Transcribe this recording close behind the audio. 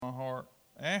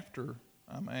after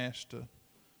I'm asked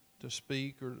to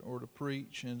speak or to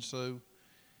preach, and so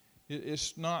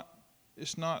it's not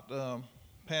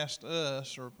past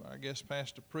us, or I guess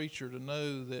past the preacher, to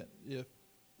know that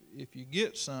if you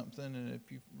get something and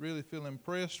if you really feel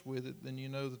impressed with it, then you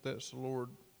know that that's the Lord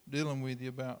dealing with you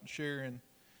about sharing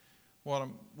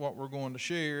what we're going to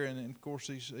share. And of course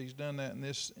he's done that in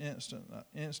this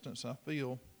instance, I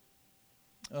feel.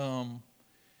 And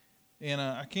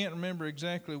I can't remember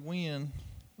exactly when,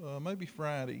 maybe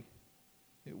Friday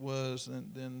it was,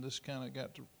 and then this kind of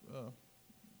got to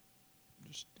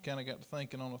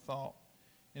thinking on a thought,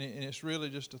 and it's really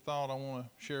just a thought I want to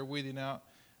share with you. Now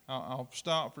I'll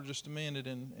stop for just a minute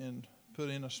and put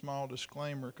in a small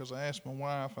disclaimer, because I asked my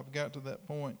wife, I've got to that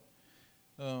point.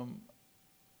 I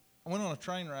went on a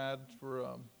train ride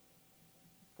for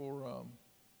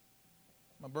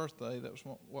my birthday. That was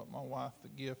what my wife, the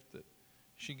gift that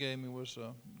she gave me, was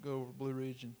go over Blue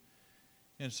Ridge,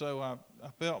 and so I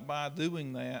felt by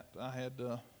doing that I had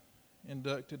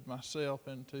inducted myself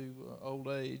into old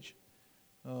age,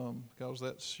 because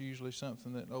that's usually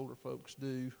something that older folks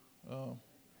do.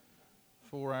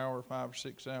 4 hour, 5 or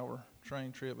 6 hour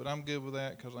train trip, but I'm good with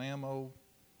that because I am old,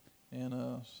 and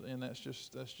that's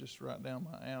just right down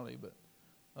my alley. But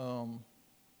I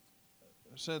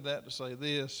said that to say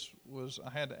this was I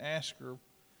had to ask her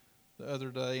the other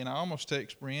day, and I almost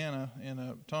text Brianna,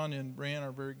 and Tanya and Brianna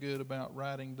are very good about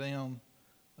writing down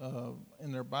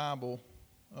in their Bible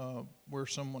where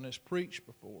someone has preached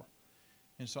before.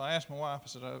 And so I asked my wife, I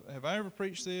said, have I ever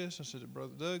preached this? I said, did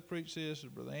Brother Doug preach this?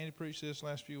 Did Brother Andy preach this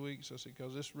last few weeks? I said,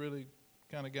 because this really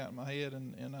kind of got in my head,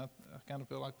 and I kind of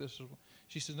feel like this is.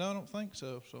 She said, no, I don't think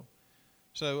so.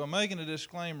 So I'm making a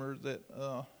disclaimer that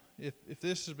if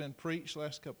this has been preached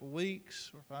last couple of weeks,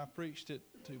 or if I preached it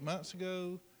 2 months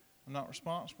ago, I'm not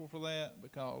responsible for that,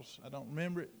 because I don't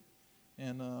remember it.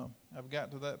 And I've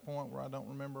got to that point where I don't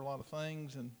remember a lot of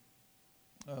things, and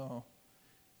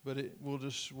but we'll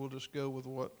just go with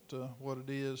what it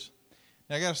is.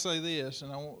 Now I got to say this,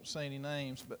 and I won't say any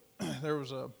names, but there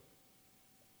was a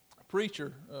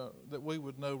preacher that we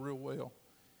would know real well.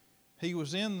 He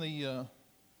was in a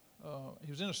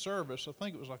service. I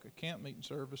think it was like a camp meeting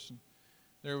service, and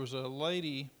there was a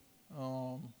lady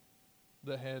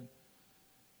that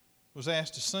was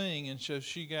asked to sing, and so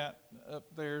she got up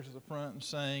there to the front and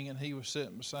sang, and he was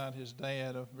sitting beside his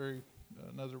dad,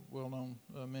 another well-known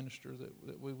minister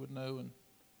that we would know,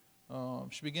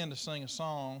 and she began to sing a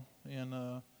song,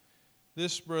 and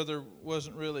this brother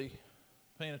wasn't really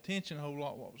paying attention a whole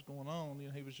lot what was going on. You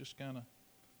know, he was just kind of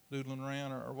doodling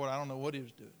around, or what, I don't know what he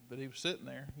was doing, but he was sitting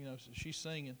there. You know, so she's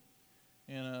singing,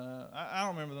 and I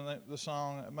don't remember the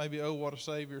song, maybe "Oh What a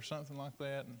Savior" or something like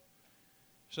that. And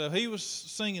so he was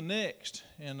singing next,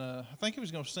 and I think he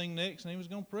was going to sing next, and he was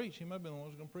going to preach. He might have been the one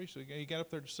who was going to preach. So he got up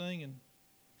there to sing, and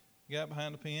he got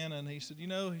behind the piano, and he said,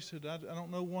 I don't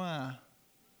know why,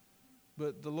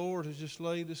 but the Lord has just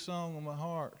laid this song on my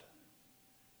heart.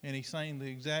 And he sang the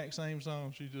exact same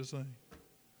song she just sang.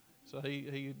 So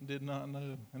he did not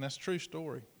know. And that's a true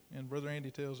story. And Brother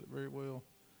Andy tells it very well,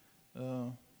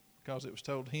 because it was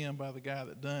told to him by the guy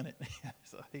that done it.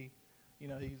 So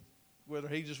whether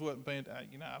he just wasn't paying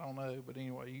attention, I don't know. But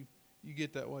anyway, you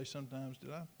get that way sometimes.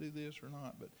 Did I do this or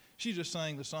not? But she just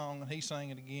sang the song, and he sang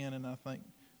it again, and I think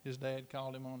his dad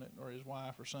called him on it, or his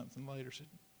wife or something later, said,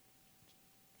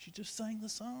 she just sang the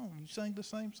song. You sang the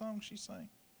same song she sang.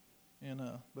 And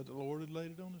but the Lord had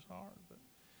laid it on his heart. But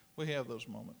we have those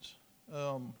moments.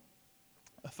 A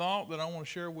thought that I want to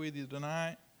share with you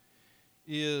tonight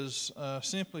is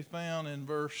simply found in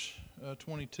verse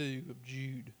 22 of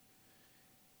Jude.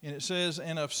 And it says,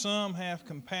 and of some have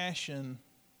compassion,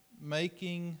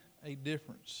 making a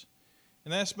difference.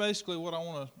 And that's basically what I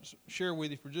want to share with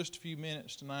you for just a few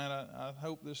minutes tonight. I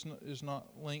hope this is not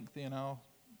lengthy, and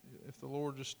if the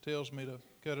Lord just tells me to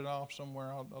cut it off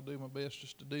somewhere, I'll do my best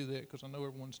just to do that, because I know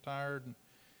everyone's tired and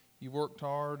you've worked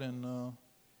hard, and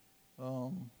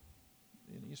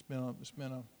it's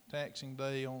been a taxing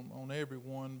day on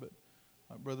everyone. But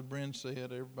like Brother Bryn said,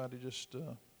 everybody just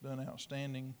done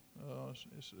outstanding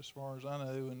as far as I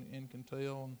know and can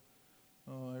tell.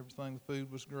 And everything, the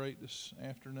food was great this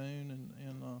afternoon,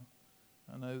 and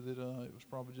I know that it was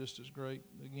probably just as great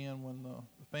again when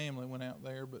the family went out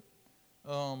there. But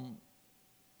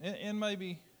and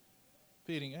maybe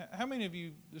fitting. How many of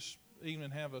you this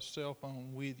evening have a cell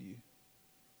phone with you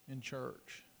in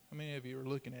church? How many of you are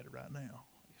looking at it right now?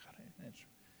 You got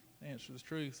to answer the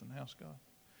truth and house God.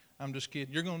 I'm just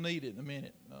kidding. You're going to need it in a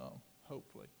minute,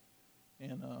 hopefully.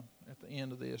 And at the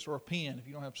end of this, or a pen. If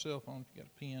you don't have a cell phone, if you got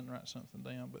a pen, write something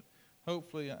down. But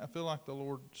hopefully, I feel like the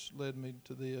Lord's led me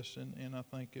to this, and I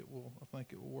think it will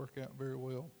work out very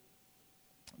well.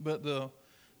 But the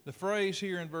phrase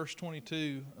here in verse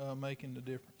 22, making the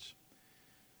difference.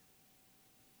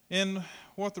 And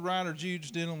what the writer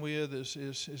Jude's dealing with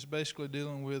is basically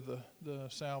dealing with the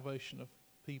salvation of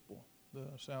people, the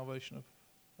salvation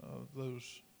of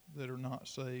those that are not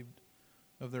saved,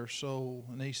 of their soul.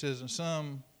 And he says,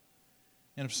 and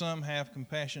if some have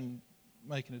compassion,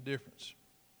 making a difference.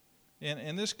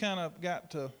 And this kind of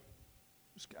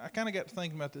I kind of got to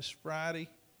thinking about this Friday,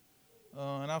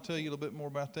 and I'll tell you a little bit more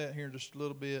about that here in just a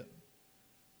little bit.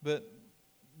 But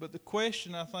the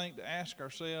question I think to ask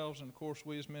ourselves, and of course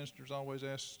we as ministers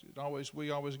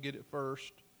we always get it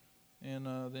first, and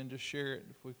then just share it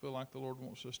if we feel like the Lord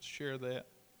wants us to share that.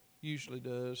 Usually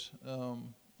does.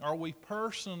 Are we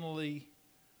personally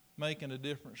making a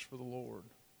difference for the Lord?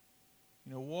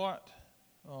 You know, what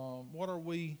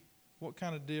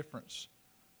kind of difference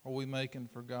are we making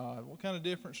for God? What kind of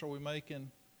difference are we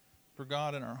making for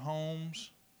God in our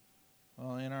homes,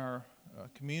 in our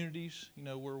communities, you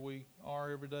know, where we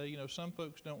are every day? You know, some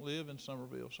folks don't live in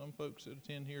Somerville. Some folks that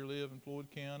attend here live in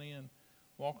Floyd County and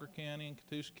Walker County and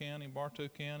Catoosa County and Bartow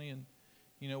County, and,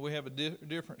 you know, we have a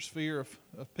different sphere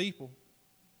of people.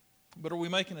 But are we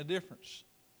making a difference?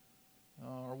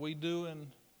 Are we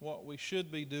doing what we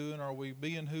should be doing? Are we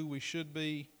being who we should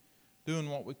be, doing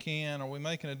what we can? Are we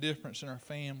making a difference in our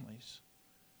families?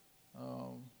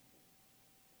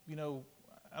 You know,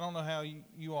 I don't know how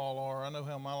you all are. I know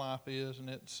how my life is, and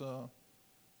it's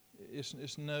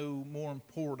no more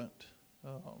important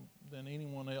than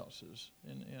anyone else's.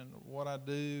 And what I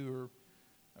do or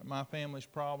my family's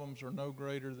problems are no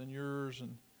greater than yours,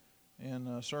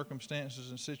 and circumstances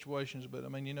and situations. But I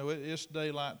mean, you know, it's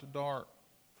daylight to dark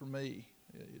for me.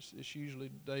 It's usually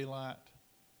daylight,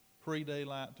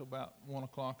 pre-daylight till about 1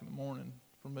 o'clock in the morning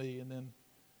for me, and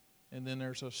then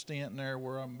there's a stint there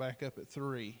where I'm back up at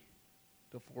 3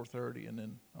 to 4:30, and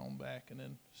then on back, and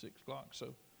then 6 o'clock.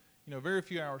 So, you know, very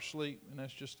few hours sleep, and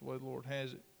that's just the way the Lord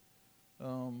has it.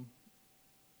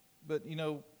 But you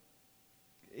know,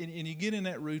 and you get in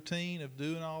that routine of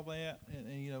doing all that,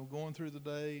 and you know, going through the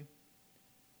day,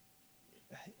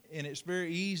 and it's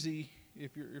very easy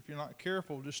if you're not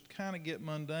careful, just kind of get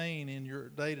mundane in your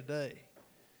day to day.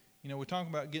 You know, we talk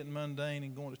about getting mundane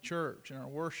and going to church and our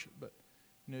worship, but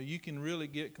you know, you can really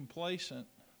get complacent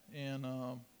in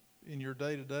your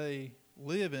day to day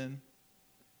living,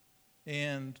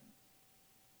 and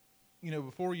you know,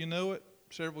 before you know it,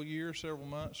 several years, several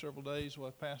months, several days will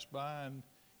have passed by, and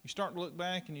you start to look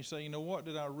back and you say, you know, what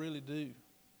did I really do?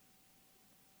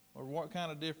 Or what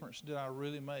kind of difference did I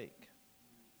really make?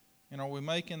 And are we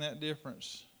making that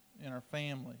difference in our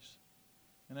families?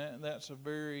 And that's a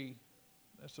very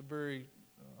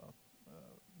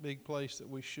big place that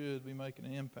we should be making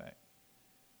an impact.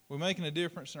 We're making a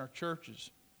difference in our churches,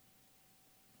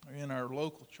 in our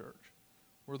local church,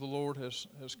 where the Lord has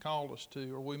called us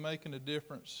to. Are we making a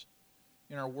difference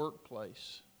in our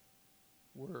workplace,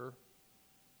 where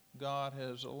God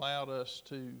has allowed us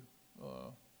to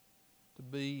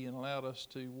be and allowed us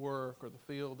to work, or the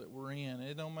field that we're in?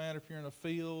 It don't matter if you're in a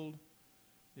field,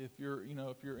 if you're in a,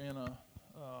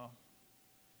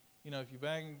 if you're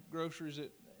bagging groceries at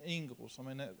Ingles. I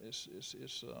mean, that it's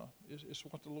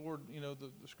what the Lord, you know, the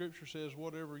Scripture says,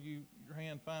 whatever your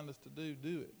hand findeth to do,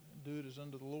 do it. Do it as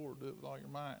unto the Lord. Do it with all your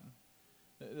might.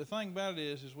 And the thing about it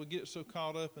is we get so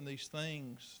caught up in these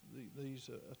things, these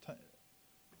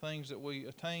things that we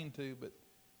attain to, but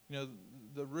you know,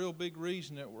 the real big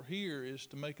reason that we're here is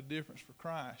to make a difference for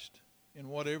Christ in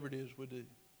whatever it is we do.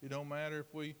 It don't matter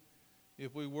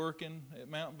if we working at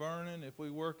Mount Vernon, if we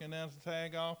working down at the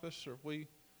tag office, or if we,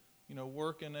 you know,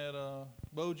 working at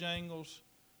Bojangles.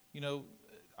 You know,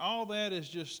 all that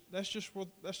is that's just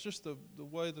the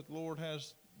way that the Lord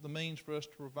has the means for us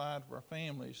to provide for our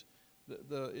families.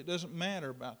 It doesn't matter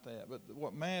about that, but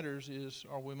what matters is,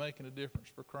 are we making a difference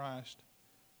for Christ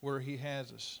where He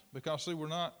has us? Because see, we're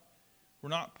not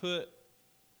put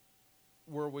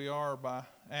where we are by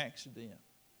accident.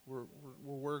 We're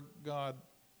where God,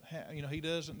 you know, He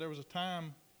doesn't. There was a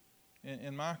time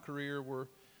in my career where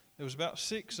there was about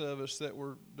 6 of us that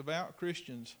were devout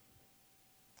Christians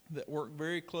that worked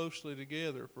very closely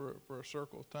together for a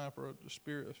circle of time, for a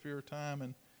sphere of time,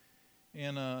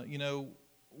 and you know,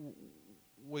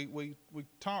 we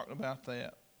talked about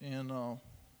that, and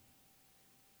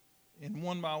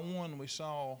one by one we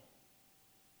saw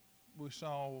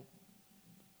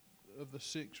of the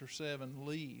 6 or 7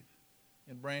 leave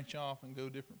and branch off and go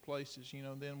different places. You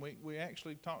know, then we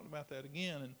actually talked about that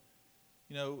again, and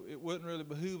you know, it wouldn't really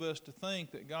behoove us to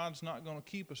think that God's not going to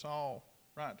keep us all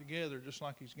right together, just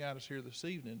like He's got us here this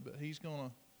evening. But He's going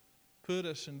to put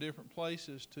us in different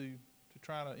places to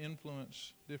try to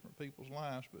influence different people's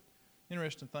lives. But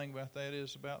interesting thing about that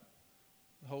is about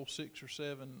the whole 6 or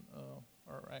 7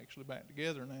 are actually back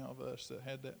together now of us that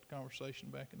had that conversation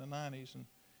back in the 90s. And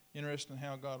interesting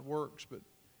how God works. But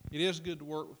it is good to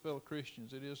work with fellow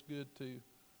Christians. It is good to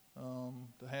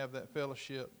have that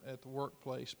fellowship at the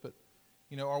workplace. But,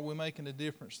 you know, are we making a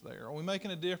difference there? Are we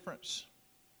making a difference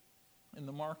in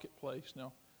the marketplace?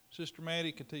 Now, Sister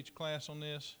Maddie could teach a class on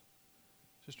this.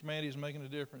 Sister Maddie is making a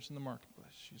difference in the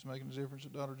marketplace. She's making a difference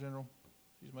at Dollar General.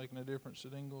 She's making a difference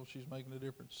at Ingalls. She's making a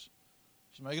difference.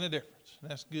 She's making a difference.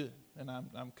 And that's good. And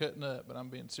I'm cutting up, but I'm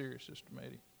being serious, Sister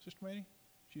Maddie. Sister Maddie?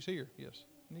 She's here, yes.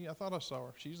 I thought I saw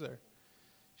her. She's there.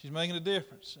 She's making a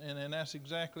difference. And that's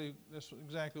exactly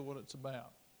what it's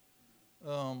about.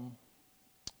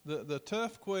 The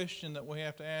tough question that we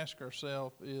have to ask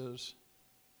ourselves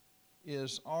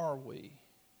is are we?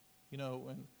 You know,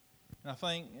 and I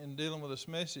think in dealing with this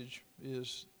message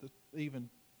is the even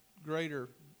greater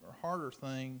or harder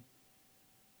thing,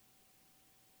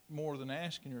 more than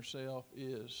asking yourself,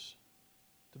 is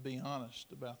to be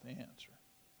honest about the answer.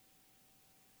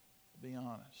 To be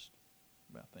honest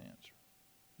about the answer.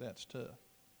 That's tough.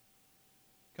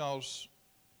 Because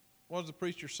what does the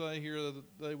preacher say here the other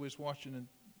day we was watching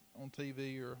on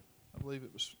TV, or I believe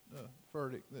it was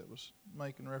Furtick that was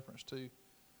making reference to,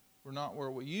 we're not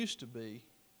where we used to be,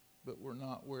 but we're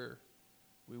not where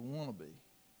we want to be.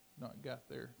 Not got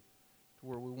there to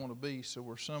where we want to be, so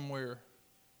we're somewhere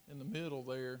in the middle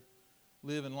there,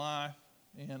 living life,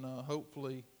 and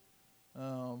hopefully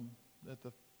at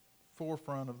the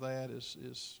forefront of that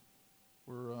is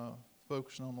we're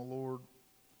focusing on the Lord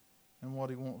and what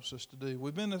He wants us to do.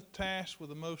 We've been tasked with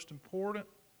the most important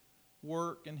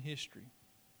work in history,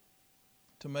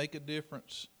 to make a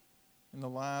difference in the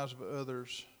lives of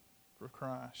others for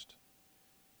Christ.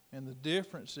 And the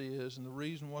difference is, and the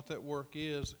reason what that work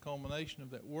is, the culmination of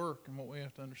that work, and what we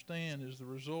have to understand is the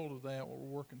result of that, what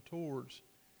we're working towards,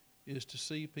 is to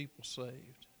see people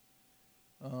saved.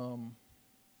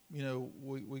 You know,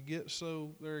 we get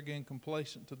so, there again,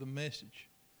 complacent to the message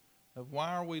of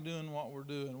why are we doing what we're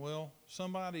doing? Well,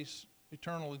 somebody's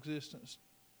eternal existence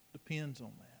depends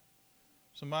on that.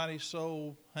 Somebody's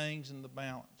soul hangs in the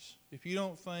balance. If you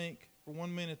don't think, for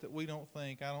 1 minute that we don't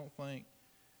think, I don't think,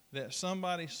 that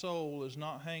somebody's soul is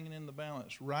not hanging in the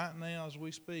balance right now as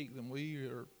we speak, then we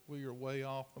are way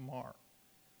off the mark.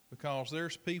 Because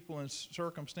there's people in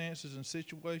circumstances and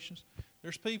situations,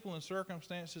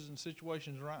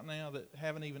 right now that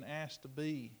haven't even asked to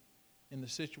be in the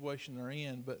situation they're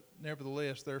in, but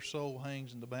nevertheless their soul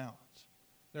hangs in the balance.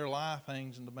 Their life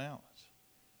hangs in the balance.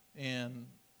 And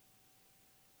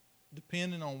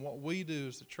depending on what we do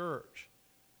as the church,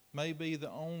 may be the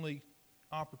only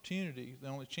opportunity, the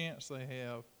only chance they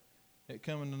have at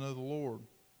coming to know the Lord.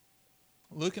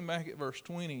 Looking back at verse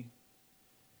 20,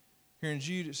 here in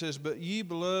Jude it says, "But ye,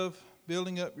 beloved,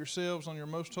 building up yourselves on your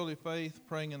most holy faith,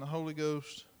 praying in the Holy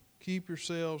Ghost, keep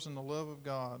yourselves in the love of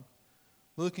God,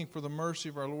 looking for the mercy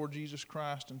of our Lord Jesus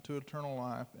Christ unto eternal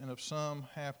life, and of some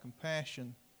have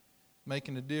compassion,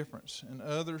 making a difference, and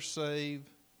others save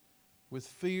with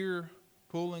fear,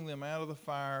 pulling them out of the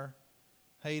fire,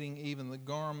 hating even the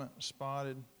garment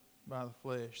spotted by the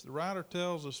flesh." The writer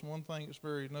tells us one thing that's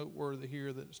very noteworthy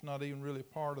here, that it's not even really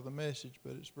part of the message,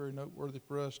 but it's very noteworthy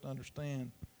for us to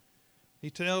understand. He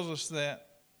tells us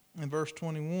that in verse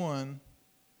 21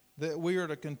 that we are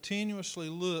to continuously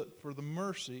look for the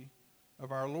mercy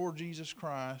of our Lord Jesus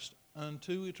Christ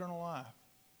unto eternal life.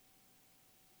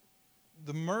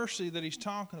 The mercy that he's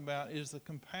talking about is the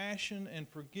compassion and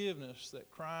forgiveness that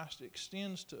Christ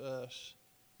extends to us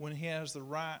when He has the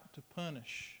right to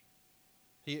punish.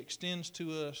 He extends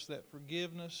to us that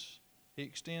forgiveness.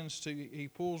 He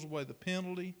pulls away the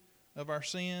penalty of our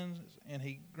sins, and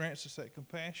He grants us that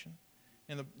compassion.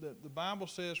 And the Bible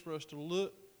says for us to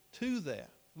look to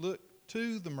that, look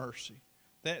to the mercy.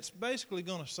 That's basically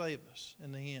going to save us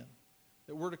in the end.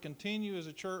 That we're to continue as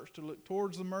a church to look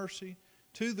towards the mercy,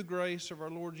 to the grace of our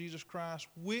Lord Jesus Christ,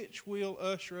 which will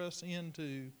usher us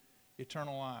into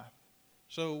eternal life.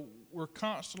 So we're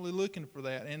constantly looking for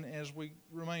that, and as we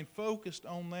remain focused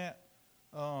on that,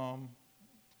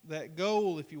 that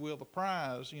goal, if you will, the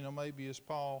prize, maybe as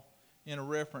Paul in a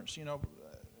reference,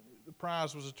 the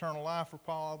prize was eternal life for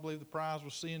Paul. I believe the prize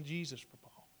was seeing Jesus for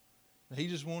Paul. He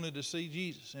just wanted to see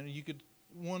Jesus, and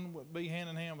one would be hand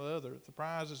in hand with the other. If the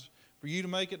prize is for you to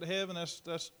make it to heaven, that's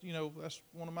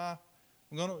one of my, I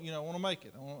want to make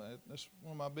it. That's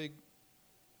one of my big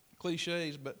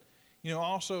cliches, but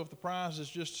also if the prize is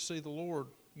just to see the Lord,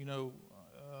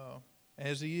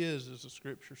 as he is, as the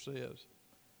Scripture says.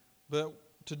 But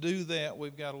to do that,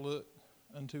 we've got to look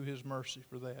unto his mercy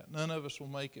for that. None of us will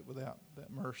make it without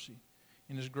that mercy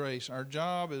and his grace. Our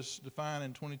job is defined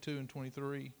in 22 and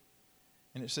 23,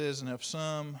 and it says, and if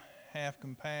some have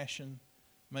compassion,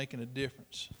 making a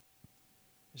difference.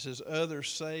 It says, others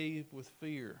save with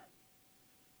fear.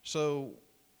 So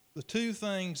the two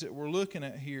things that we're looking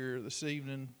at here this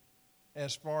evening,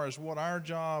 as far as what our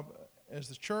job as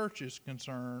the church is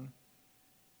concerned,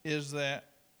 is that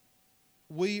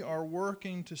we are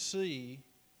working to see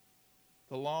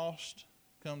the lost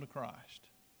come to Christ.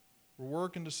 We're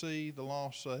working to see the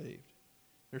lost saved.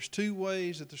 There's two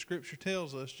ways that the Scripture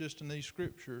tells us, just in these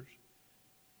Scriptures,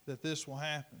 that this will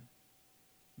happen.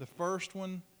 The first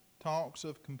one talks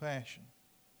of compassion.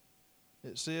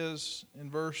 It says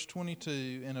in verse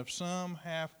 22, and if some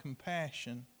have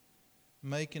compassion,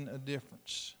 making a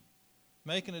difference.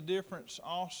 Making a difference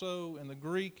also in the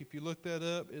Greek, if you look that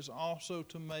up, is also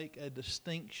to make a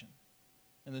distinction.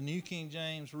 And the New King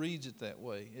James reads it that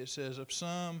way. It says, if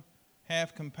some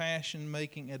have compassion,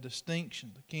 making a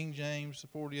distinction. The King James, the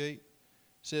 48,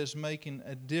 says making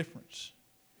a difference.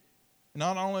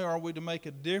 Not only are we to make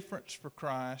a difference for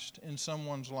Christ in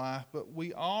someone's life, but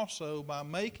we also, by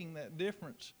making that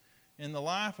difference in the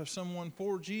life of someone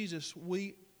for Jesus,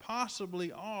 we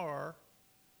possibly are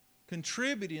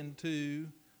contributing to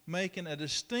making a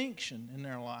distinction in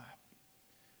their life.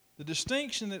 The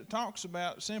distinction that it talks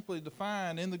about, simply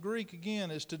defined in the Greek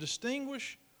again, is to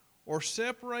distinguish or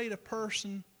separate a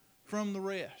person from the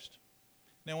rest.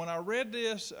 Now, when I read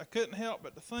this, I couldn't help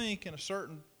but to think in a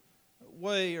certain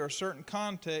way or a certain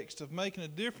context of making a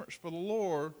difference for the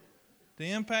Lord to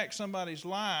impact somebody's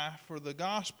life for the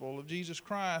gospel of Jesus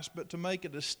Christ, but to make a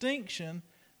distinction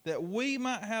that we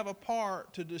might have a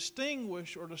part to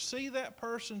distinguish or to see that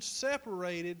person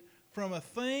separated from a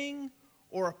thing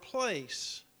or a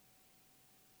place.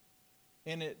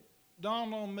 And it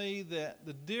dawned on me that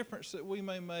the difference that we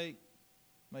may make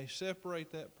may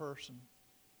separate that person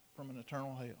from an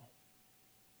eternal hell.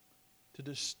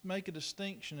 To make a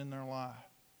distinction in their life.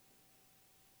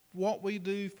 What we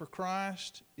do for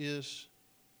Christ is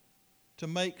to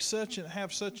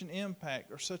have such an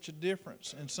impact or such a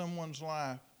difference in someone's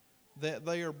life that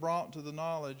they are brought to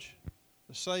the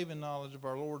saving knowledge of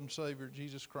our Lord and Savior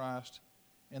Jesus Christ,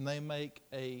 and they make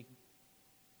a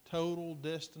total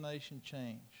destination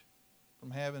change from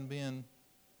having been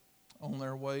on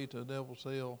their way to a devil's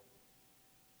hell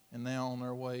and now on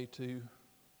their way to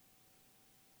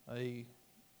a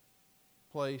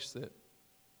place that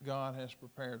God has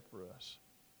prepared for us.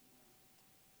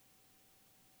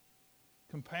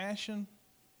 Compassion,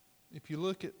 if you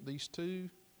look at these two,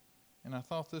 and I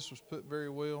thought this was put very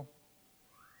well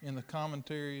in the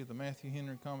commentary, the Matthew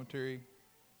Henry commentary.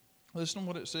 Listen to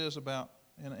what it says about,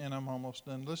 and I'm almost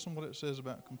done. Listen to what it says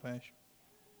about compassion.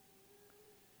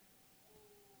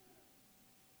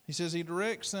 He says he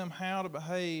directs them how to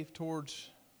behave towards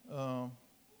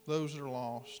those that are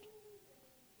lost,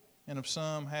 and of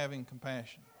some having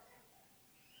compassion.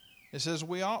 It says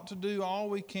we ought to do all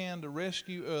we can to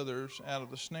rescue others out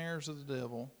of the snares of the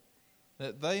devil,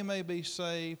 that they may be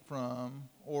saved from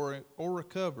or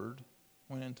recovered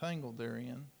when entangled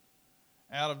therein,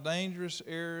 out of dangerous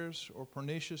errors or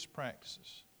pernicious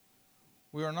practices.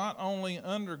 We are not only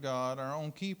under God, our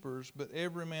own keepers, but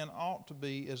every man ought to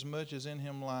be, as much as in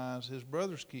him lies, his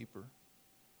brother's keeper.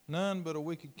 None but a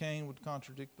wicked Cain would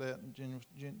contradict that in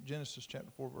Genesis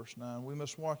chapter 4, verse 9. We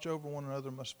must watch over one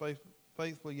another, must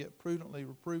faithfully yet prudently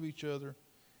reprove each other,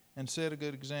 and set a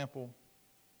good example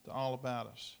to all about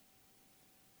us.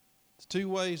 The two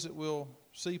ways that we'll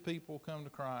see people come to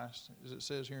Christ, as it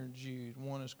says here in Jude.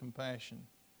 One is compassion.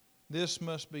 This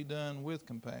must be done with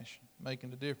compassion,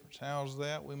 making a difference. How is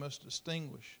that? We must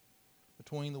distinguish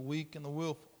between the weak and the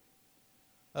willful.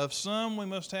 Of some we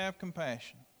must have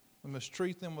compassion. We must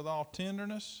treat them with all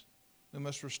tenderness. We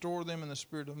must restore them in the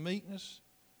spirit of meekness,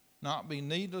 not be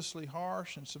needlessly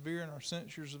harsh and severe in our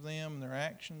censures of them and their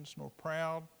actions, nor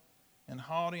proud and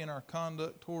haughty in our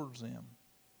conduct towards them,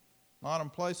 not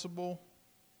implacable,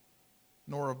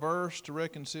 nor averse to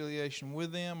reconciliation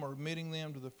with them, or admitting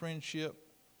them to the friendship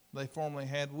they formerly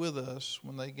had with us,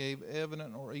 when they gave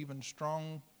evident or even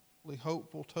strongly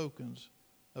hopeful tokens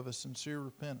of a sincere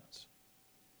repentance.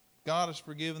 God has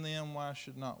forgiven them, why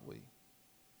should not we?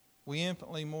 We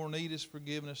infinitely more need his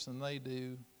forgiveness than they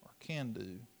do or can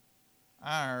do.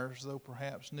 Ours, though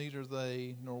perhaps neither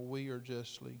they nor we are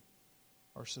justly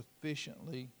or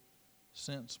sufficiently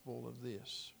sensible of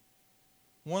this.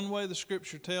 One way the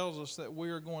Scripture tells us that we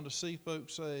are going to see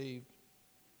folks saved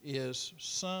is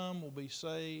some will be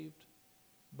saved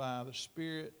by the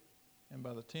Spirit and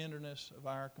by the tenderness of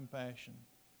our compassion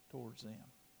towards them.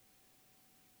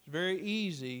 It's very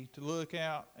easy to look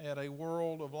out at a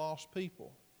world of lost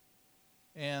people,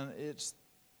 and it's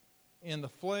in the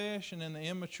flesh and in the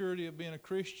immaturity of being a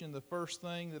Christian, the first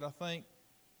thing that I think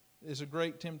is a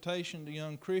great temptation to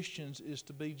young Christians is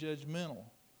to be judgmental.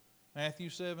 Matthew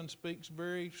 7 speaks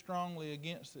very strongly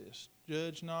against this.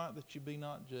 Judge not that you be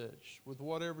not judged. With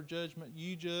whatever judgment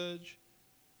you judge,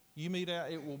 you mete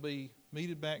out, it will be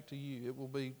meted back to you. It will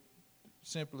be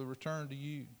simply returned to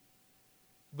you.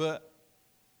 But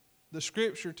the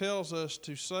Scripture tells us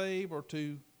to save or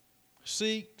to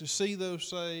seek to see those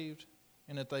saved,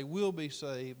 and that they will be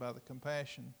saved by the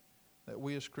compassion that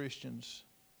we as Christians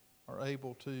are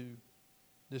able to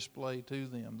display to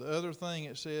them. The other thing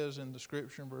it says in the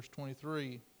Scripture in verse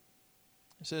 23,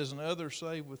 it says, "And others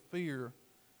saved with fear,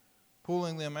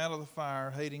 pulling them out of the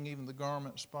fire, hating even the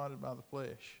garment spotted by the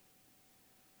flesh."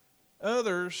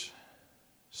 Others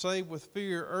saved with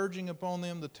fear, urging upon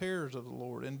them the terrors of the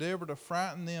Lord, endeavor to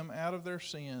frighten them out of their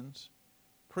sins,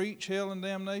 preach hell and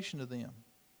damnation to them.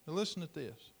 Now listen to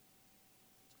this.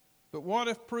 "But what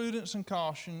if prudence and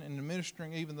caution in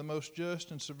administering even the most just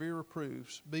and severe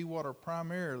reproofs be what are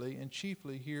primarily and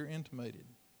chiefly here intimated?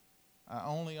 I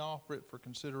only offer it for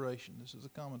consideration." This is a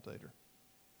commentator.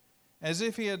 "As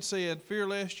if he had said, fear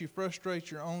lest you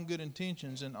frustrate your own good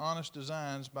intentions and honest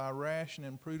designs by rash and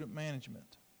imprudent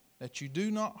management, that you do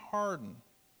not harden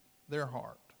their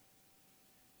heart,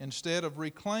 instead of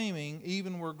reclaiming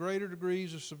even where greater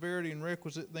degrees of severity and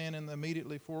requisite than in the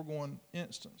immediately foregoing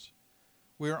instance.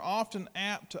 We are often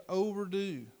apt to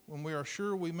overdo when we are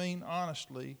sure we mean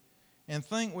honestly and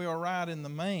think we are right in the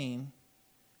main,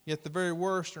 yet the very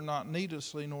worst are not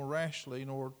needlessly nor rashly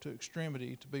nor to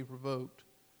extremity to be provoked,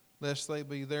 lest they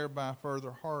be thereby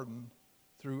further hardened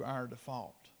through our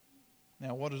default."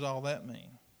 Now, what does all that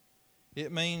mean?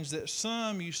 It means that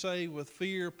some you save with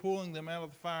fear, pulling them out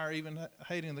of the fire, even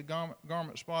hating the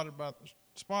garment spotted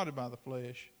by the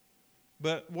flesh.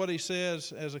 But what he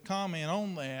says as a comment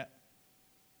on that,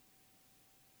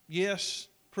 yes,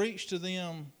 preach to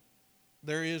them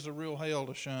there is a real hell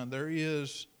to shun. There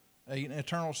is an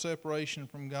eternal separation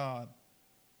from God.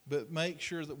 But make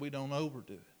sure that we don't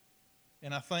overdo it.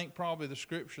 And I think probably the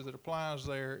scripture that applies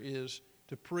there is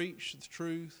to preach the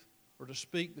truth or to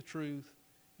speak the truth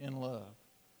in love.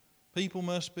 People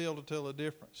must be able to tell the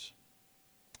difference.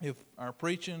 If our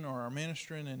preaching or our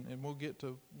ministering, and we'll get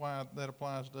to why that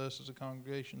applies to us as a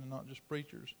congregation and not just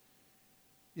preachers,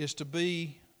 is to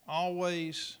be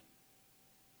always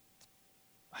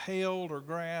held or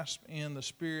grasped in the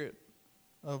spirit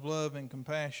of love and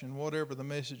compassion, whatever the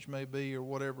message may be or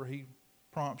whatever he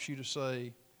prompts you to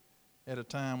say at a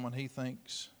time when he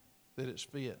thinks that it's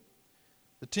fit.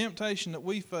 The temptation that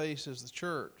we face as the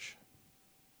church,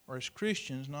 or as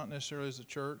Christians, not necessarily as the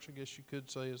church, I guess you could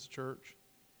say as the church,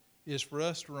 is for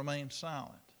us to remain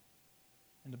silent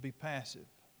and to be passive.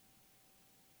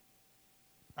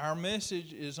 Our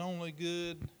message is only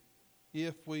good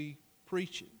if we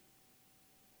preach it.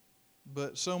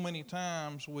 But so many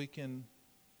times we can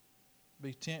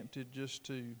be tempted just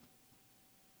to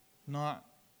not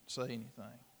say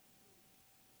anything.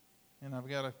 And I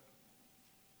want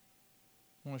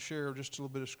to share just a little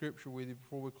bit of scripture with you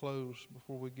before we close,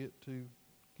 before we get to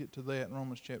that in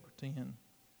Romans chapter 10.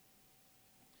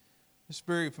 It's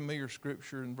very familiar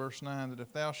scripture in verse 9, that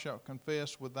if thou shalt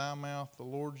confess with thy mouth the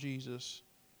Lord Jesus,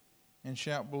 and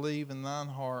shalt believe in thine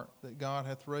heart that God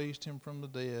hath raised him from the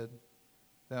dead,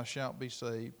 thou shalt be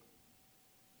saved.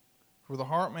 For the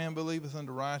heart man believeth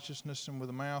unto righteousness, and with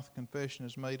the mouth confession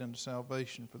is made unto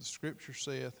salvation. For the scripture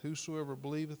saith, whosoever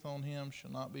believeth on him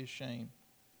shall not be ashamed.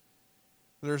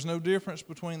 For there is no difference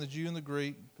between the Jew and the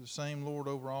Greek, for the same Lord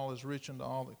over all is rich unto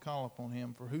all that call upon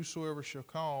him. For whosoever shall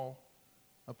call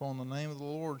upon the name of the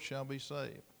Lord shall be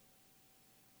saved.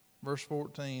 Verse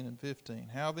 14 and 15.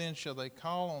 How then shall they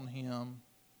call on him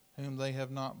whom they have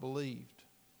not believed?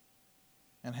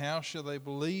 And how shall they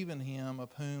believe in him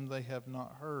of whom they have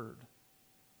not heard?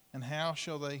 And how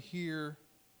shall they hear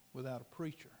without a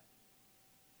preacher?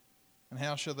 And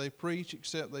how shall they preach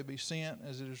except they be sent?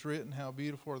 As it is written, how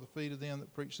beautiful are the feet of them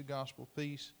that preach the gospel of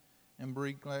peace and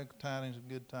bring glad tidings of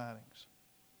good tidings.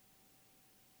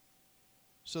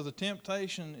 So the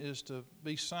temptation is to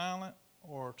be silent,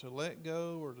 or to let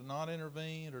go, or to not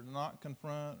intervene, or to not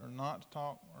confront, or not to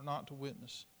talk, or not to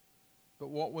witness. But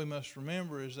what we must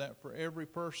remember is that for every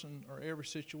person or every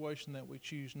situation that we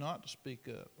choose not to speak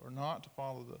up or not to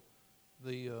follow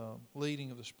the leading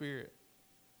of the Spirit,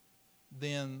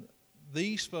 then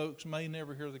these folks may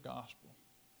never hear the gospel.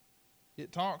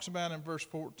 It talks about in verse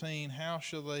 14, how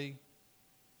shall they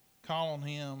call on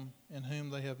him in whom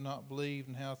they have not believed?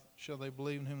 And how shall they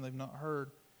believe in whom they've not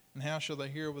heard? And how shall they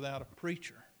hear without a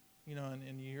preacher? You know,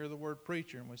 and you hear the word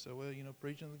preacher, and we say, well, you know,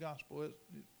 preaching the gospel, it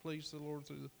pleased the Lord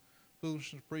through the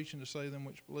foolishness of preaching to save them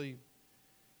which believe.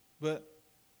 But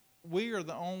we are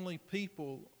the only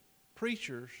people,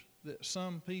 preachers, that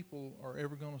some people are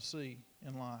ever going to see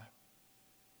in life.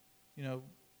 You know,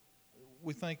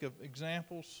 we think of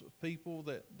examples of people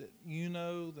that you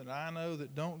know, that I know,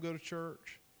 that don't go to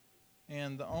church,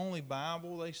 and the only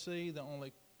Bible they see, the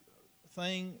only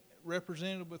thing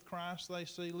represented with Christ they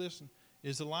see, listen,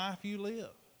 is the life you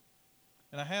live.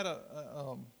 And I had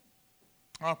a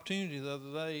opportunity the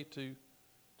other day to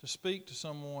speak to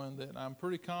someone that I'm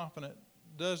pretty confident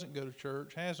doesn't go to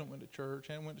church, hasn't went to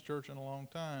church in a long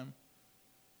time.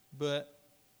 But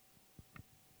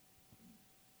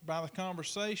by the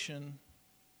conversation,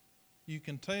 you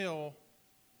can tell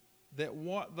that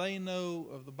what they know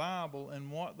of the Bible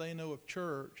and what they know of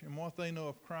church and what they know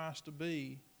of Christ to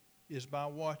be is by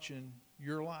watching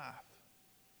your life.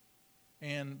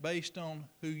 And based on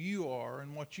who you are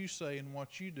and what you say and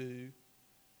what you do,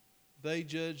 they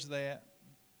judge that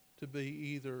to be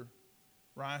either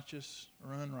righteous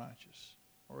or unrighteous,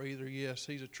 or either, yes,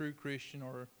 he's a true Christian,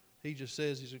 or he just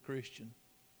says he's a Christian.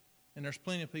 And there's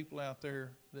plenty of people out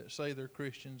there that say they're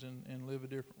Christians and live a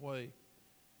different way.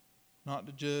 Not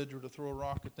to judge or to throw a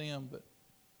rock at them, but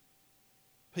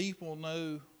people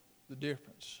know the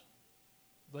difference.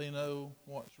 They know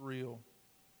what's real,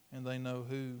 and they know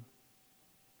who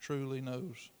truly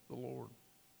knows the Lord.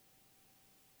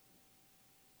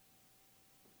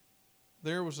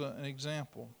 There was an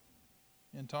example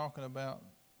in talking about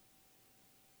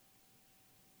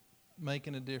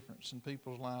making a difference in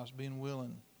people's lives, being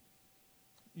willing.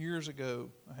 Years ago,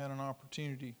 I had an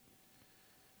opportunity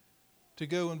to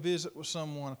go and visit with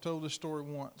someone. I've told this story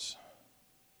once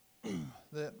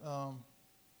that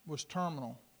was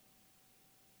terminal.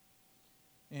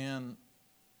 And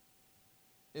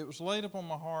it was laid upon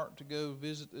my heart to go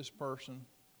visit this person.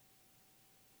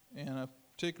 And a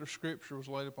particular scripture was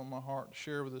laid upon my heart to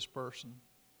share with this person.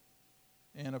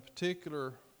 And a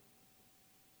particular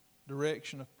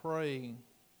direction of praying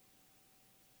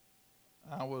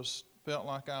felt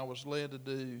like I was led to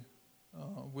do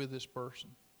with this person.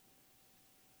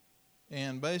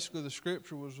 And basically the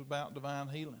scripture was about divine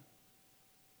healing.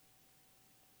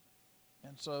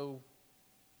 And so,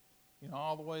 you know,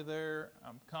 all the way there,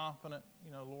 I'm confident,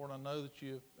 you know, Lord, I know that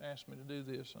you've asked me to do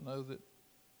this. I know that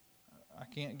I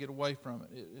can't get away from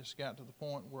it. It's got to the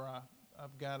point where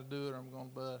I've got to do it or I'm going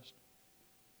to bust.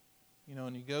 You know,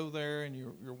 and you go there and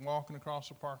you're walking across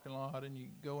the parking lot and you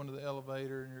go into the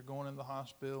elevator and you're going into the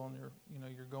hospital and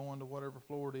you're going to whatever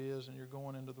floor it is and you're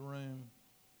going into the room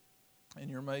and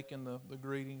you're making the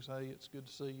greetings. Hey, it's good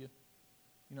to see you.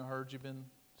 You know, heard you've been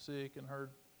sick and heard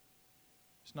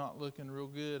it's not looking real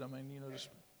good. I mean, you know, just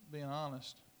being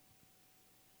honest.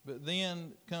 But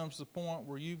then comes the point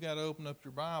where you've got to open up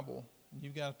your Bible and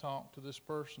you've got to talk to this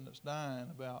person that's dying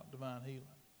about divine healing.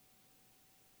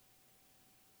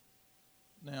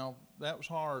 Now, that was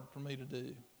hard for me to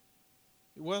do.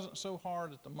 It wasn't so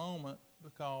hard at the moment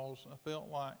because I felt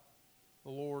like the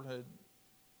Lord had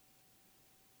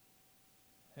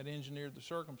engineered the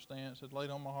circumstance, had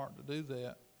laid on my heart to do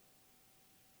that.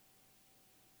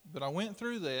 But I went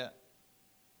through that,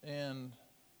 and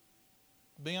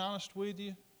to be honest with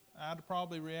you, I'd have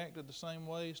probably reacted the same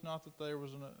way. It's not that there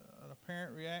was an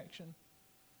apparent reaction,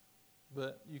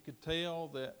 but you could tell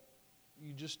that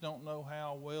you just don't know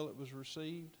how well it was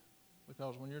received.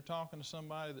 Because when you're talking to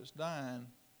somebody that's dying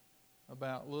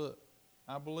about, look,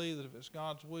 I believe that if it's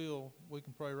God's will, we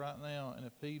can pray right now, and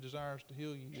if He desires to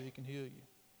heal you, He can heal you.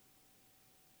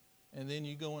 And then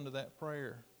you go into that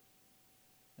prayer,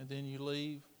 and then you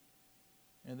leave,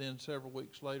 and then several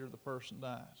weeks later the person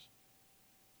dies.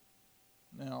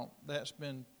 Now, that's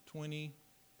been 20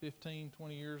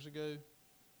 years ago,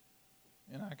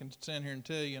 and I can stand here and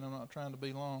tell you, and I'm not trying to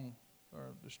be long,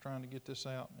 or just trying to get this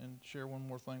out and share one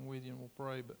more thing with you and we'll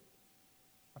pray, but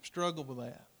I've struggled with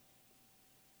that.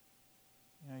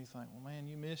 You know, you think, well, man,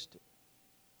 you missed it.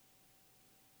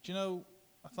 But you know,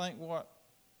 I think what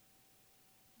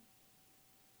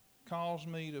caused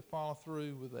me to follow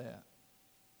through with that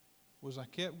was I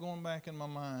kept going back in my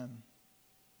mind,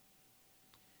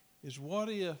 is what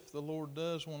if the Lord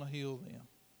does want to heal them?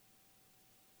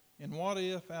 And what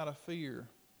if out of fear,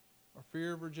 or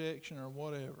fear of rejection, or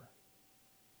whatever,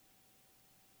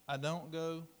 I don't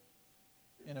go,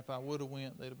 and if I would have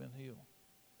went, they'd have been healed.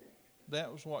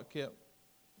 That was what kept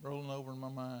rolling over in my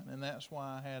mind, and that's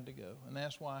why I had to go, and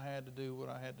that's why I had to do what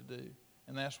I had to do.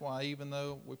 And that's why even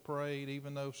though we prayed,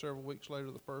 even though several weeks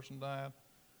later the person died,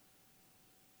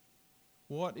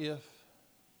 What if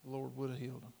the Lord would have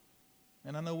healed him?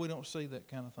 And I know we don't see that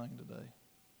kind of thing today.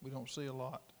 We don't see a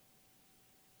lot.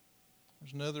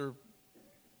 There's another,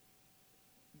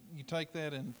 you take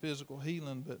that in physical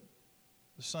healing, but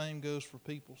the same goes for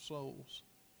people's souls.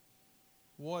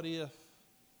 What if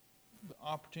the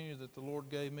opportunity that the Lord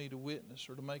gave me to witness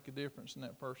or to make a difference in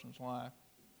that person's life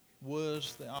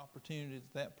was the opportunity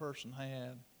that that person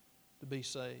had to be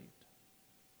saved?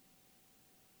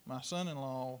 My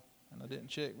son-in-law, and I didn't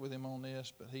check with him on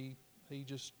this, but he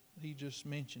just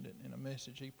mentioned it in a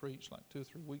message he preached like 2 or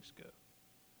 3 weeks ago.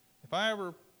 If I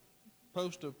ever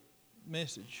post a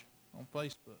message on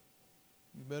Facebook,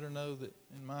 you better know that,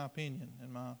 in my opinion,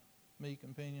 in my meek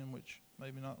opinion, which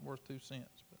maybe not worth 2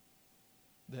 cents,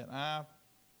 but that I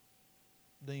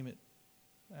deem it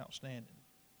outstanding.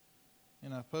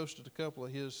 And I've posted a couple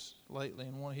of his lately,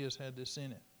 and one of his had this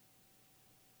in it.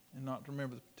 And not to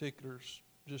remember the particulars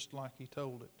just like he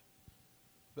told it.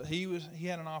 But he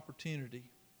had an opportunity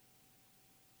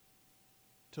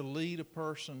to lead a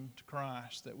person to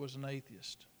Christ that was an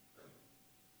atheist.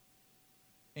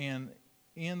 And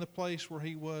in the place where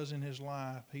he was in his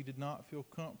life, he did not feel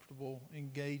comfortable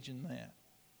engaging that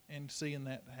and seeing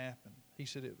that to happen. He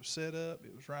said it was set up.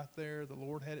 It was right there. The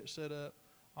Lord had it set up.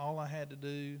 All I had to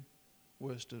do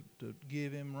was to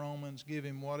give him Romans, give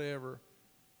him whatever.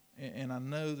 And I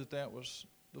know that was,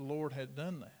 the Lord had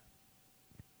done that.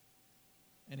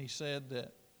 And he said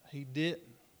that he didn't.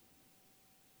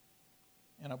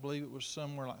 And I believe it was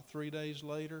somewhere like 3 days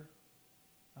later,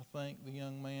 I think the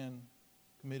young man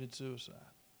committed suicide.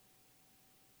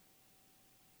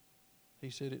 He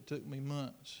said it took me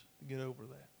months to get over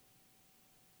that.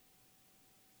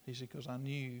 He said, because I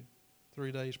knew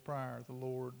 3 days prior the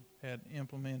Lord had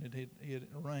implemented, he had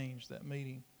arranged that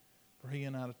meeting for he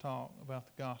and I to talk about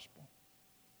the gospel.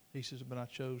 He says, but I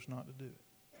chose not to do it.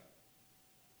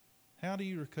 How do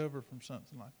you recover from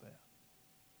something like that?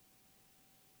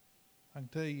 I can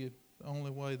tell you the only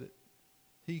way that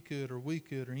he could or we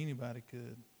could or anybody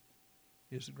could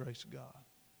is the grace of God.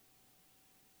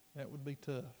 That would be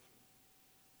tough.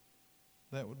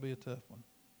 That would be a tough one.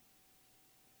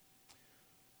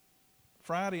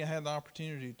 Friday I had the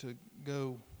opportunity to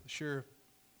go, the sheriff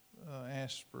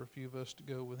asked for a few of us to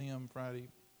go with him Friday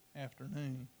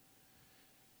afternoon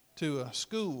to a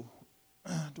school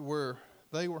to where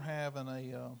they were having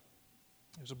it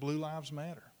was a Blue Lives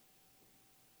Matter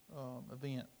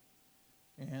event.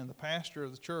 And the pastor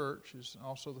of the church is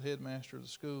also the headmaster of the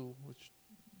school, which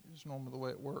is normally the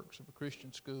way it works of a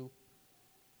Christian school.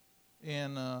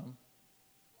 And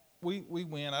we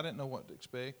went. I didn't know what to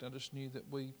expect. I just knew that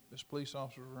we, as police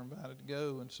officers, were invited to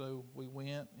go. And so we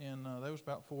went, and there was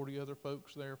about 40 other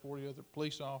folks there, 40 other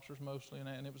police officers mostly,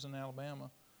 and it was in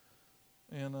Alabama.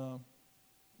 And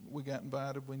we got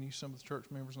invited. We knew some of the church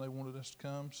members, and they wanted us to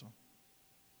come. So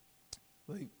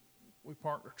we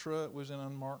parked our truck. We was in an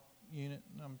unmarked unit.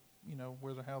 And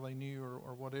whether how they knew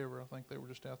or whatever, I think they were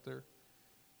just out there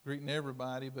greeting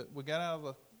everybody. But we got out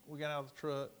of the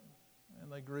truck,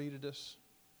 and they greeted us.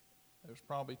 There was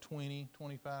probably 20,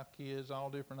 25 kids, all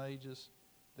different ages,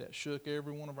 that shook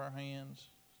every one of our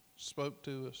hands, spoke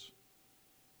to us.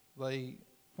 They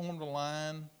formed a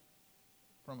line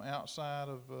from outside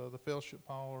of the fellowship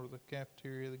hall or the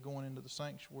cafeteria, going into the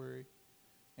sanctuary,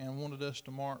 and wanted us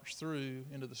to march through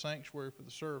into the sanctuary for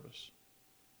the service.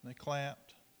 And they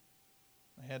clapped.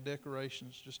 They had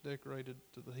decorations just decorated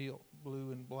to the hilt,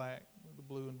 blue and black,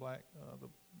 the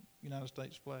United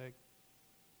States flag.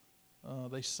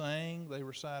 They sang, they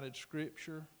recited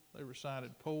scripture, they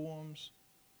recited poems,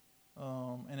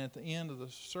 and at the end of the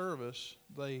service,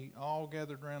 they all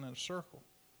gathered around in a circle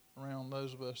around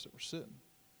those of us that were sitting.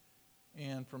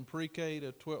 And from pre-K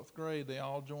to 12th grade, they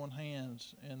all joined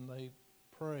hands and they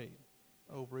prayed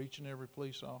over each and every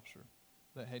police officer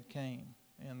that had came.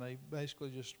 And they basically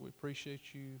just, we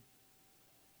appreciate you,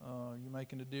 you're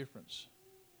making a difference.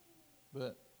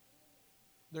 But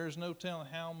there's no telling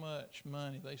how much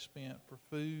money they spent for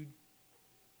food,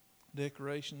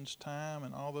 decorations, time,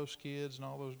 and all those kids and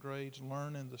all those grades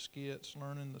learning the skits,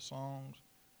 learning the songs,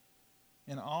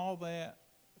 and all that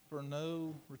for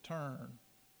no return,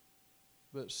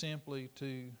 but simply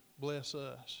to bless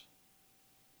us.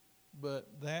 But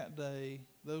that day,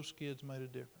 those kids made a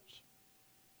difference.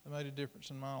 They made a difference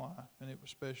in my life, and it was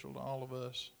special to all of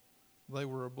us. They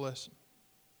were a blessing.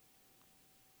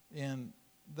 And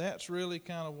that's really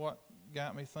kind of what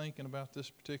got me thinking about this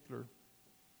particular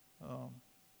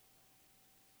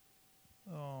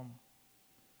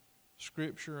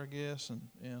scripture, I guess,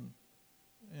 and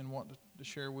what to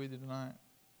share with you tonight.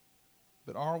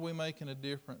 But are we making a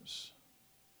difference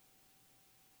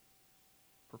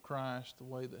for Christ the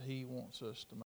way that He wants us to